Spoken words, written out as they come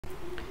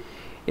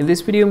In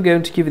this video, I'm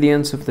going to give you the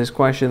answer of this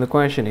question. The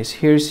question is,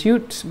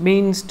 hirsute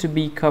means to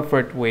be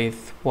covered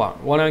with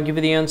what? Well, I'll give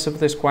you the answer of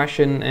this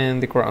question,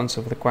 and the correct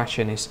answer of the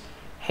question is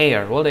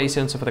hair. Well, there is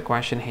the answer for the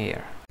question,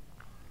 hair.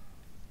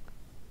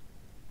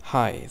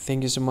 Hi,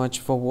 thank you so much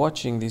for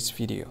watching this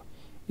video.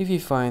 If you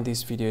find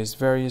this video is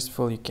very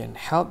useful, you can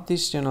help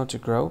this channel to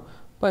grow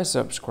by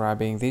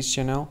subscribing this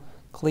channel.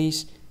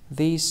 Please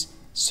this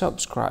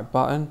subscribe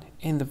button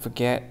and don't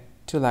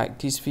forget to like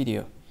this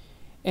video.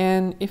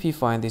 And if you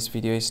find this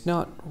video is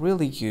not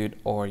really good,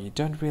 or you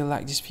don't really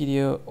like this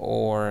video,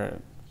 or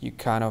you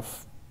kind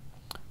of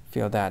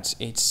feel that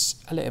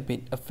it's a little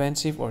bit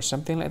offensive or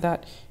something like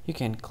that, you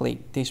can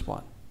click this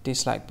one,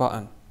 dislike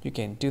button. You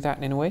can do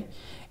that anyway.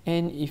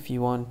 And if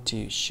you want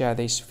to share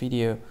this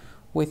video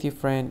with your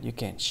friend, you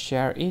can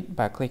share it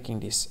by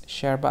clicking this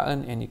share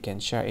button, and you can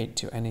share it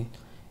to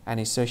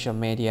any social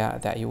media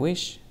that you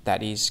wish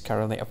that is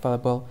currently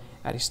available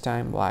at this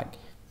time, like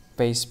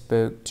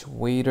Facebook,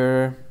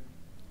 Twitter,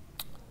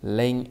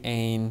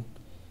 LinkedIn,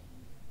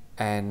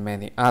 and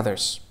many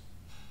others,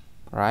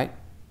 right?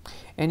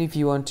 And if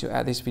you want to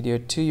add this video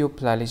to your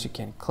playlist, you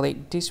can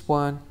click this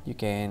one. You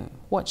can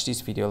watch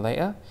this video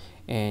later,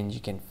 and you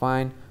can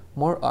find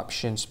more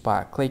options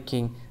by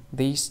clicking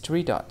these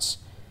three dots.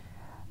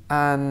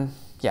 And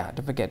yeah,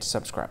 don't forget to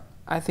subscribe.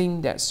 I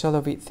think that's all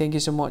of it. Thank you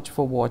so much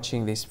for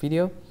watching this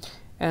video,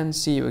 and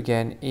see you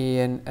again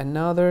in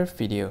another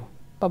video.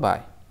 Bye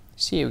bye.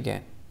 See you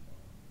again.